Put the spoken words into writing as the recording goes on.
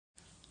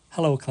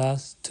Hello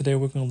class, today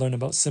we're going to learn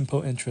about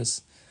simple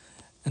interest.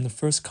 And the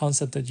first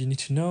concept that you need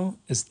to know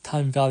is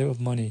time value of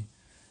money.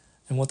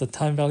 And what the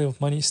time value of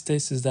money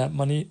states is that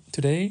money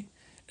today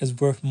is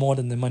worth more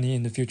than the money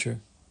in the future.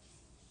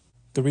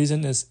 The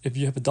reason is if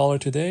you have $1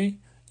 today,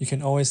 you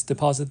can always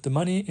deposit the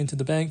money into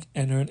the bank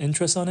and earn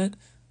interest on it.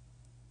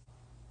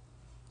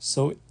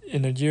 So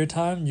in a year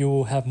time, you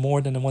will have more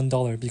than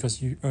 $1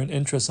 because you earn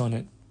interest on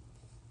it.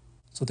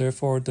 So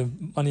therefore, the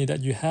money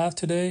that you have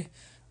today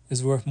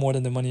is worth more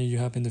than the money you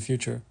have in the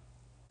future.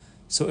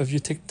 So if you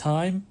take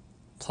time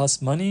plus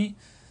money,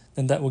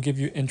 then that will give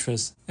you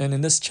interest. And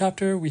in this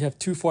chapter, we have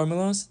two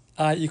formulas,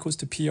 I equals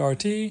to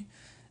PRT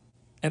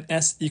and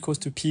S equals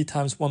to P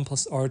times 1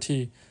 plus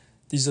RT.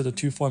 These are the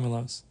two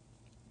formulas.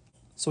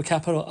 So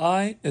capital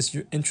I is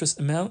your interest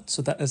amount,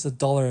 so that is a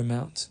dollar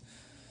amount.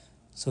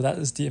 So that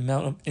is the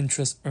amount of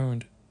interest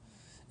earned.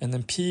 And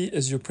then P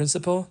is your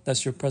principal,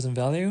 that's your present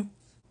value.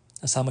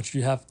 That's how much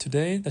you have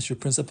today, that's your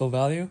principal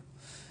value.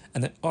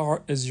 And then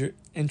R is your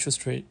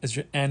interest rate, is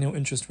your annual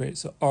interest rate.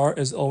 So R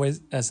is always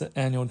as an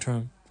annual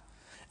term.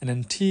 And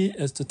then T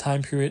is the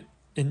time period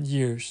in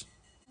years.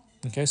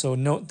 Okay, so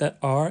note that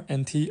R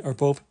and T are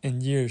both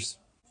in years.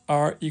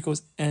 R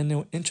equals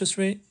annual interest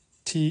rate,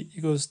 T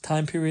equals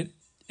time period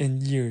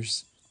in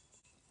years.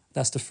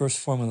 That's the first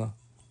formula.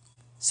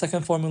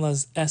 Second formula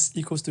is S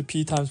equals to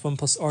P times 1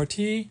 plus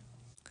RT.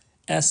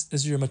 S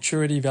is your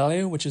maturity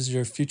value, which is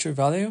your future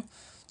value.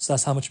 So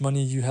that's how much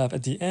money you have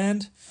at the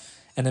end.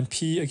 And then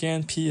P,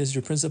 again, P is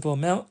your principal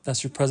amount.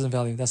 That's your present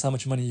value. That's how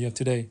much money you have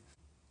today.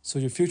 So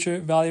your future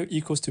value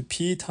equals to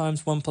P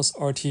times 1 plus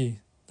RT.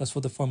 That's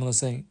what the formula is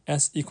saying.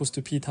 S equals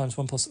to P times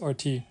 1 plus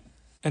RT.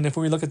 And if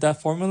we look at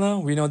that formula,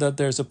 we know that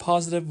there's a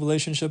positive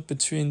relationship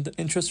between the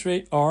interest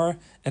rate, R,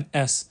 and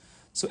S.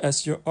 So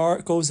as your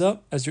R goes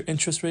up, as your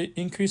interest rate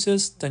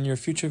increases, then your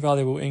future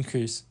value will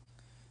increase.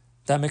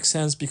 That makes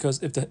sense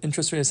because if the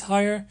interest rate is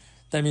higher,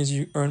 that means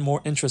you earn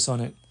more interest on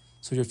it.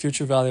 So your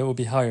future value will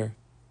be higher.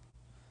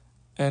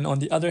 And on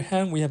the other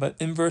hand, we have an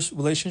inverse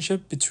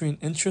relationship between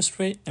interest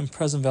rate and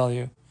present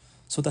value.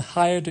 So the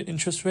higher the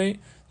interest rate,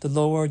 the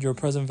lower your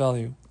present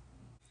value.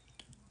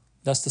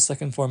 That's the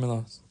second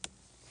formula.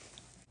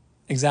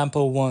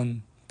 Example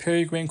 1.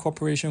 Perry Grain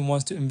Corporation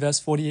wants to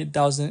invest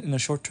 $48,000 in a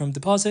short-term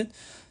deposit.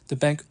 The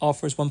bank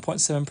offers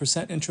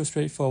 1.7% interest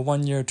rate for a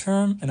 1-year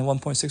term and a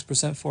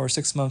 1.6% for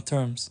 6-month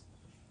terms.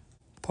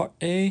 Part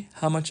A,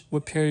 how much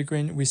would Perry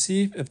Grain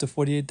receive if the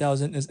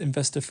 $48,000 is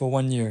invested for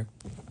 1 year?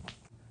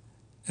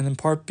 And then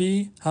part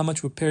B, how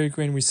much would Perry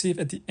Grain receive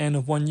at the end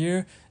of 1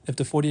 year if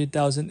the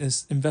 $48,000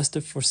 is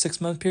invested for a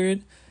 6-month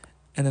period,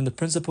 and then the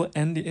principal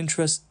and the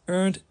interest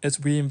earned is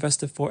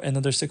reinvested for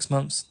another 6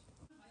 months.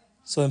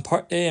 So in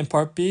part A and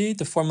part B,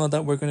 the formula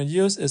that we're going to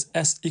use is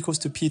S equals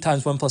to P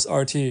times 1 plus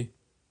RT.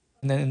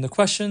 And then in the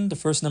question, the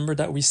first number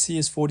that we see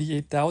is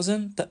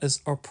 48,000. That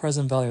is our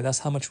present value. That's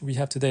how much we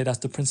have today. That's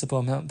the principal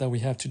amount that we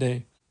have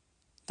today.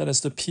 That is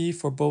the P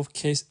for both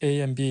case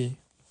A and B.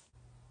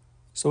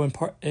 So in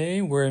part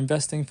A, we're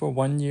investing for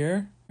 1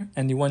 year,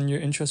 and the 1-year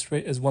interest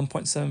rate is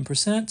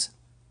 1.7%.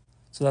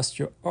 So that's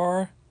your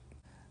R.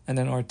 And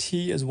then our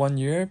T is 1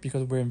 year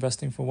because we're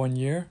investing for 1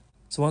 year.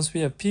 So once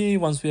we have P,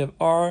 once we have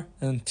R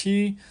and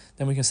T,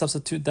 then we can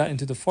substitute that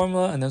into the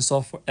formula and then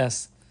solve for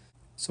S.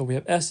 So we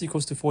have S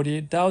equals to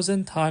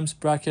 48,000 times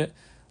bracket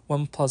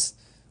 1 plus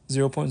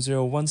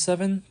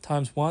 0.017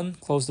 times 1,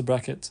 close the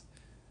bracket.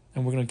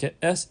 And we're going to get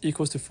S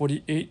equals to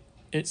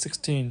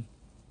 48,816.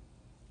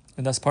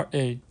 And that's part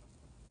A.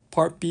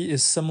 Part B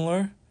is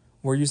similar.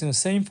 We're using the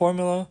same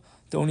formula.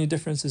 The only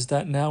difference is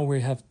that now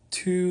we have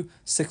 2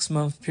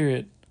 6-month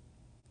period.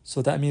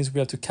 So that means we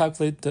have to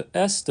calculate the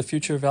S, the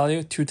future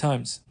value, 2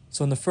 times.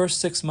 So in the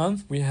first 6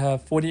 months, we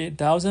have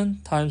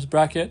 48,000 times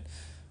bracket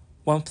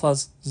 1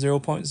 plus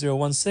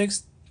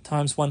 0.016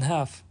 times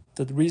 1/2.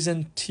 The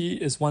reason T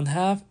is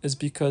 1/2 is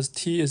because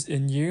T is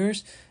in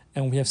years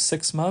and we have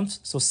 6 months.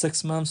 So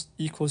 6 months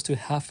equals to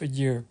half a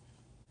year.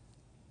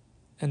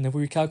 And if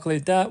we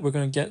calculate that, we're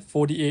going to get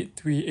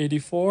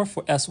 48,384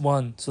 for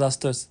S1. So that's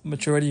the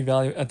maturity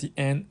value at the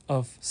end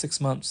of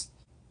 6 months.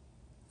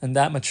 And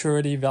that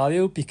maturity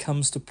value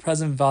becomes the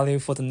present value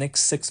for the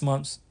next 6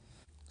 months.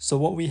 So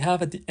what we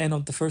have at the end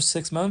of the first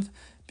 6 months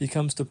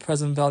becomes the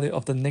present value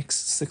of the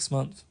next 6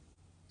 months.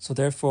 So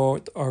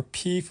therefore, our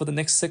P for the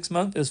next 6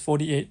 months is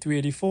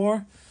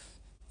 48,384.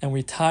 And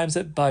we times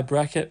it by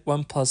bracket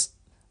 1 plus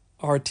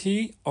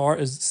RT. R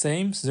is the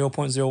same,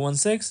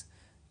 0.016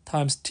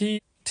 times T.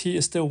 T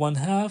is still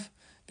 1/2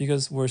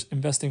 because we're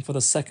investing for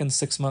the second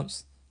 6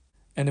 months.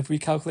 And if we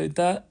calculate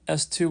that,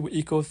 S2 will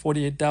equal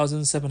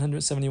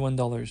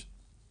 $48,771.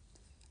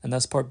 And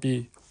that's part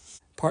B.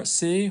 Part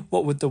C,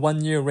 what would the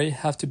 1-year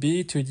rate have to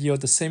be to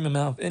yield the same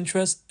amount of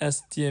interest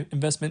as the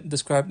investment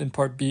described in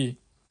part B?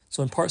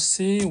 So in part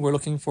C, we're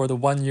looking for the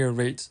 1-year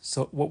rate.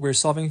 So what we're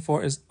solving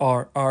for is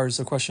R. R is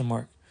a question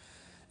mark.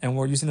 And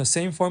we're using the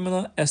same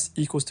formula, S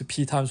equals to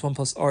P times 1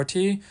 plus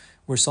RT.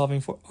 We're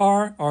solving for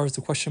R. R is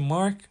the question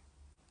mark.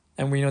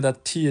 And we know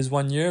that T is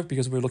 1 year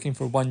because we're looking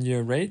for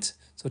 1-year rate.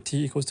 So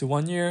T equals to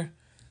 1 year.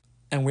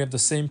 and we have the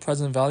same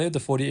present value, the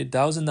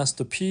 48,000, that's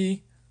the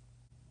P.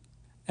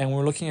 And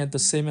we're looking at the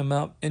same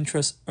amount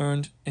interest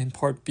earned in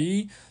part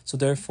B. So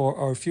therefore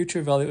our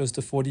future value is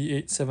the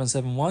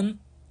 48,771.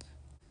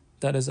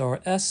 That is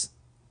our S.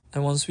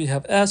 And once we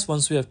have S,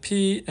 once we have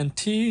P and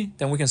T,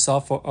 then we can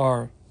solve for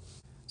R.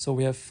 So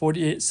we have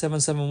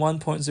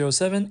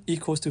 48,771.07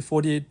 equals to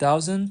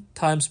 48,000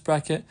 times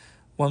bracket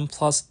 1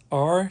 plus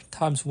R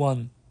times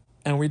 1.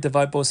 And we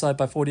divide both sides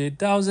by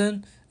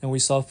 48,000 and we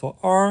solve for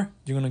R.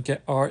 You're going to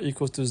get R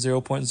equals to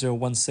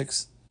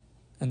 0.016.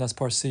 And that's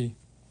part C.